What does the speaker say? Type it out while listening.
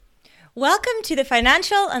Welcome to the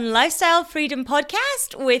Financial and Lifestyle Freedom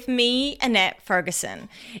Podcast with me, Annette Ferguson.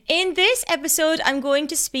 In this episode, I'm going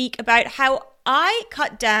to speak about how I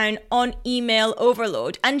cut down on email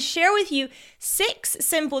overload and share with you 6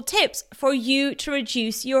 simple tips for you to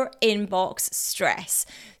reduce your inbox stress.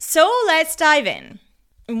 So let's dive in.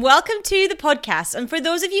 Welcome to the podcast. And for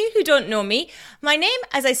those of you who don't know me, my name,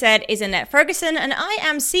 as I said, is Annette Ferguson, and I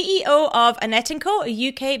am CEO of Annette & Co, a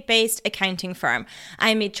UK-based accounting firm.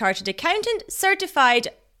 I'm a chartered accountant, certified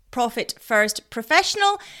profit first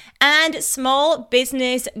professional, and small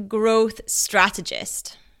business growth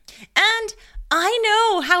strategist. And I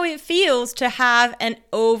know how it feels to have an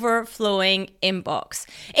overflowing inbox.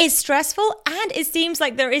 It's stressful and it seems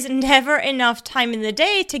like there is never enough time in the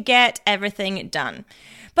day to get everything done.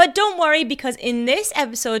 But don't worry, because in this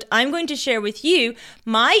episode, I'm going to share with you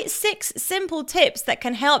my 6 simple tips that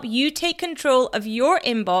can help you take control of your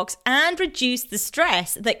inbox and reduce the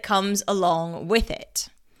stress that comes along with it.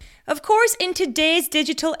 Of course, in today's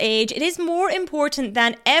digital age, it is more important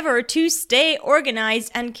than ever to stay organized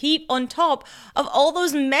and keep on top of all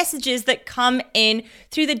those messages that come in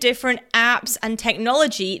through the different apps and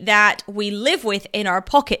technology that we live with in our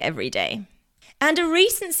pocket every day. And a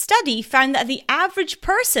recent study found that the average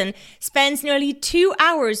person spends nearly 2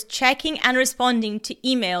 hours checking and responding to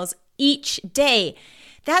emails each day.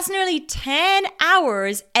 That's nearly 10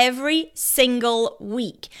 hours every single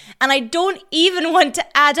week. And I don't even want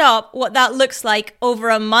to add up what that looks like over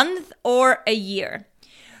a month or a year.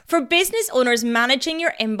 For business owners, managing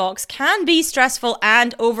your inbox can be stressful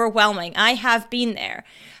and overwhelming. I have been there.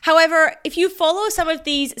 However, if you follow some of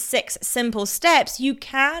these 6 simple steps, you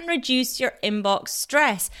can reduce your inbox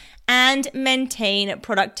stress and maintain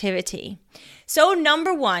productivity. So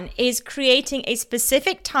number 1 is creating a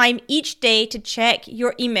specific time each day to check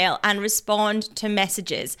your email and respond to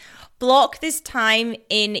messages. Block this time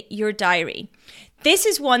in your diary. This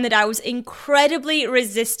is one that I was incredibly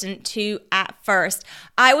resistant to at first.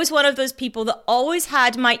 I was one of those people that always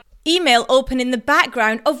had my email open in the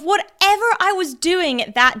background of whatever I was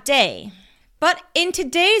doing that day. But in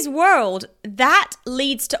today's world, that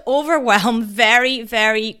leads to overwhelm very,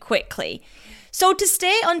 very quickly. So to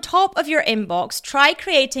stay on top of your inbox, try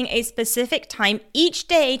creating a specific time each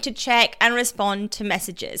day to check and respond to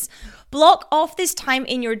messages. Block off this time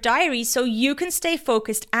in your diary so you can stay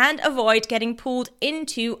focused and avoid getting pulled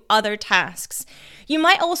into other tasks. You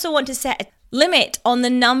might also want to set a limit on the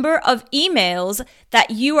number of emails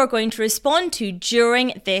that you are going to respond to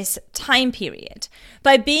during this time period.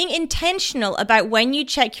 By being intentional about when you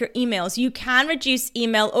check your emails, you can reduce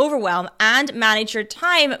email overwhelm and manage your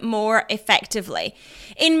time more effectively.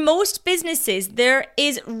 In most businesses, there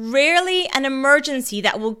is rarely an emergency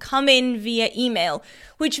that will come in via email,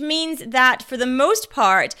 which means that for the most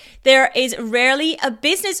part, there is rarely a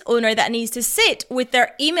business owner that needs to sit with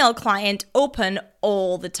their email client open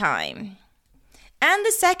all the time. And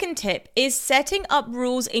the second tip is setting up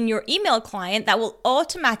rules in your email client that will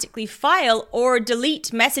automatically file or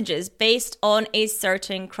delete messages based on a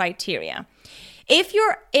certain criteria. If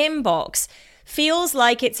your inbox feels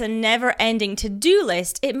like it's a never-ending to-do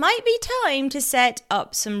list, it might be time to set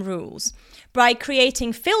up some rules. By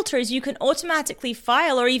creating filters, you can automatically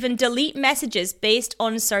file or even delete messages based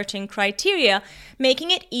on certain criteria,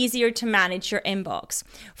 making it easier to manage your inbox.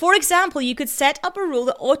 For example, you could set up a rule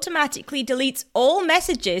that automatically deletes all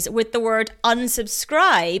messages with the word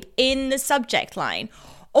unsubscribe in the subject line.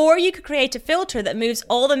 Or you could create a filter that moves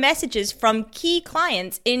all the messages from key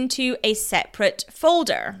clients into a separate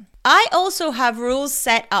folder. I also have rules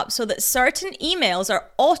set up so that certain emails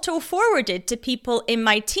are auto-forwarded to people in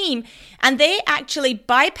my team, and they actually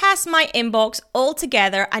bypass my inbox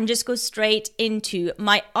altogether and just go straight into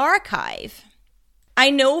my archive. I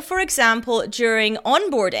know, for example, during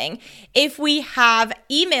onboarding, if we have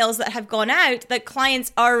emails that have gone out that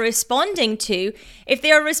clients are responding to, if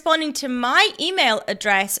they are responding to my email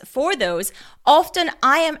address for those, often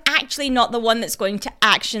I am actually not the one that's going to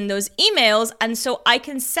action those emails, and so I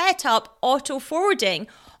can set up auto-forwarding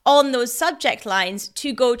on those subject lines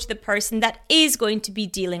to go to the person that is going to be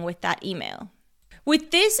dealing with that email.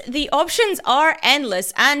 With this, the options are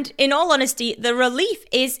endless, and in all honesty, the relief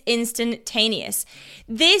is instantaneous.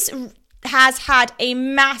 This has had a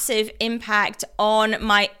massive impact on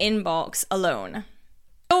my inbox alone.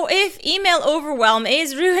 So if email overwhelm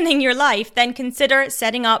is ruining your life, then consider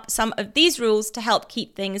setting up some of these rules to help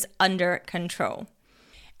keep things under control.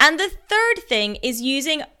 And the third thing is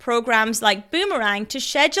using programs like Boomerang to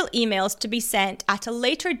schedule emails to be sent at a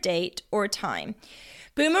later date or time.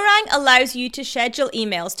 Boomerang allows you to schedule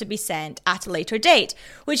emails to be sent at a later date,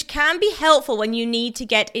 which can be helpful when you need to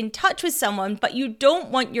get in touch with someone, but you don't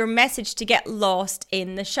want your message to get lost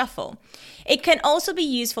in the shuffle. It can also be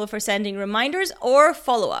useful for sending reminders or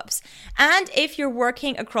follow-ups. And if you're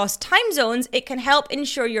working across time zones, it can help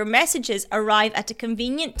ensure your messages arrive at a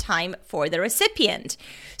convenient time for the recipient.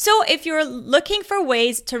 So if you're looking for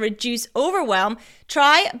ways to reduce overwhelm,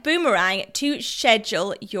 try Boomerang to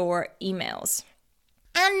schedule your emails.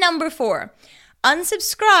 And number 4,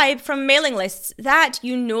 unsubscribe from mailing lists that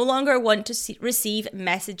you no longer want to receive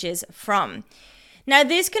messages from. Now,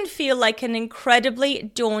 this can feel like an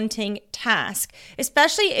incredibly daunting task,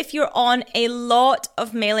 especially if you're on a lot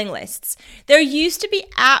of mailing lists. There used to be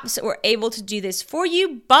apps that were able to do this for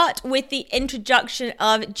you, but with the introduction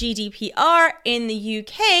of GDPR in the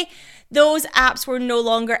UK, those apps were no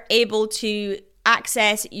longer able to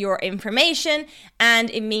access your information, and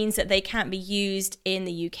it means that they can't be used in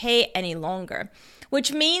the UK any longer,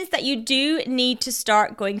 which means that you do need to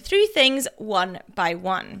start going through things one by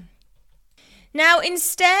one. Now,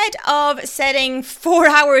 instead of setting 4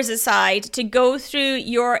 hours aside to go through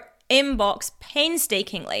your inbox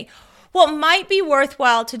painstakingly, what might be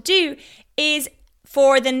worthwhile to do is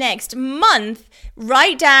for the next month,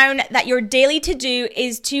 write down that your daily to-do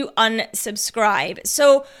is to unsubscribe.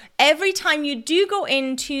 So every time you do go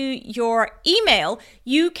into your email,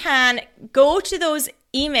 you can go to those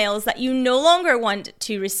emails that you no longer want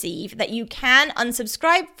to receive, that you can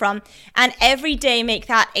unsubscribe from, and every day make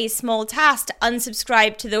that a small task to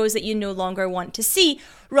unsubscribe to those that you no longer want to see,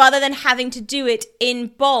 rather than having to do it in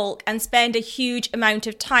bulk and spend a huge amount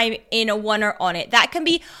of time in a oneer on it. That can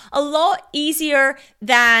be a lot easier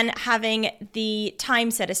than having the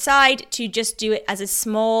time set aside to just do it as a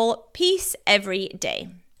small piece every day.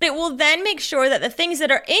 It will then make sure that the things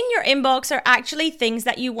that are in your inbox are actually things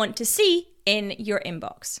that you want to see in your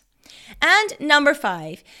inbox. And number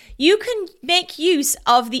 5, you can make use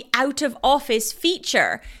of the out of office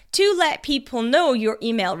feature to let people know your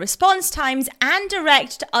email response times and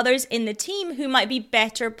direct to others in the team who might be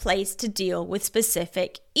better placed to deal with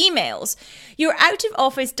specific emails. Your out of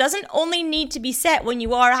office doesn't only need to be set when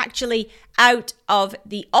you are actually out of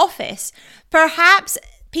the office. Perhaps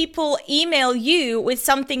people email you with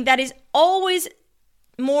something that is always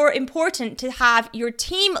more important to have your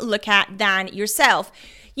team look at than yourself.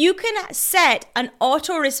 You can set an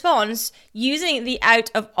auto response using the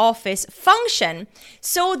out of office function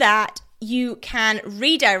so that you can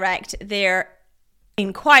redirect their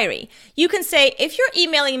inquiry. You can say, if you're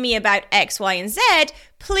emailing me about X, Y, and Z,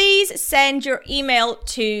 please send your email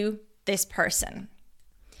to this person.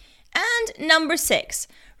 And number 6,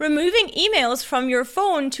 removing emails from your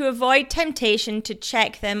phone to avoid temptation to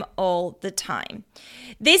check them all the time.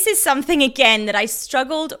 This is something, again, that I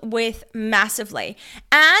struggled with massively.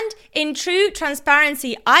 And in true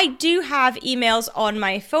transparency, I do have emails on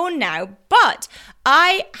my phone now, but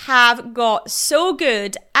I have got so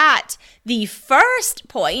good at the first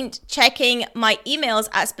point, checking my emails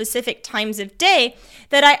at specific times of day,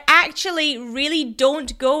 that I actually really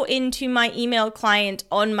don't go into my email client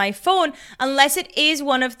on my phone unless it is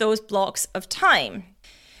one of those blocks of time.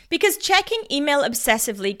 Because checking email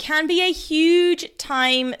obsessively can be a huge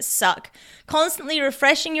time suck. Constantly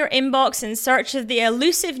refreshing your inbox in search of the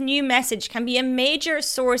elusive new message can be a major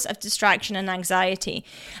source of distraction and anxiety.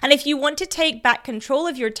 And if you want to take back control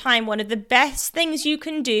of your time, one of the best things you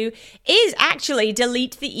can do is actually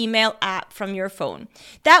delete the email app from your phone.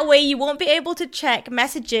 That way you won't be able to check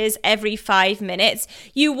messages every 5 minutes.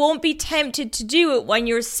 You won't be tempted to do it when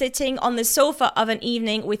you're sitting on the sofa of an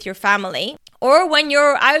evening with your family, or when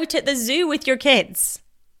you're out at the zoo with your kids.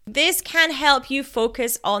 This can help you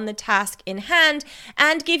focus on the task in hand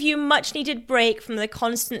and give you much needed break from the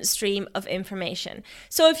constant stream of information.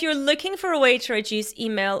 So if you're looking for a way to reduce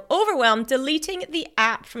email overwhelm, deleting the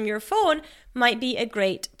app from your phone might be a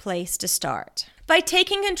great place to start. By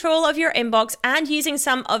taking control of your inbox and using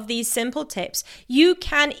some of these simple tips, you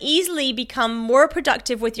can easily become more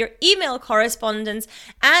productive with your email correspondence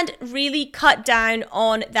and really cut down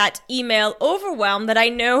on that email overwhelm that I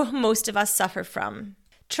know most of us suffer from.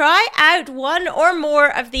 Try out one or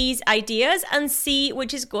more of these ideas and see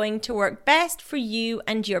which is going to work best for you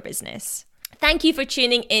and your business. Thank you for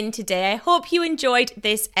tuning in today. I hope you enjoyed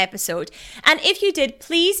this episode. And if you did,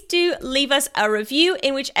 please do leave us a review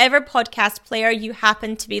in whichever podcast player you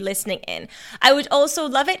happen to be listening in. I would also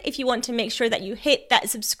love it if you want to make sure that you hit that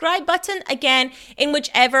subscribe button again in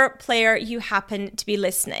whichever player you happen to be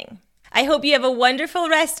listening. I hope you have a wonderful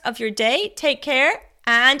rest of your day. Take care,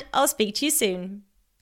 and I'll speak to you soon.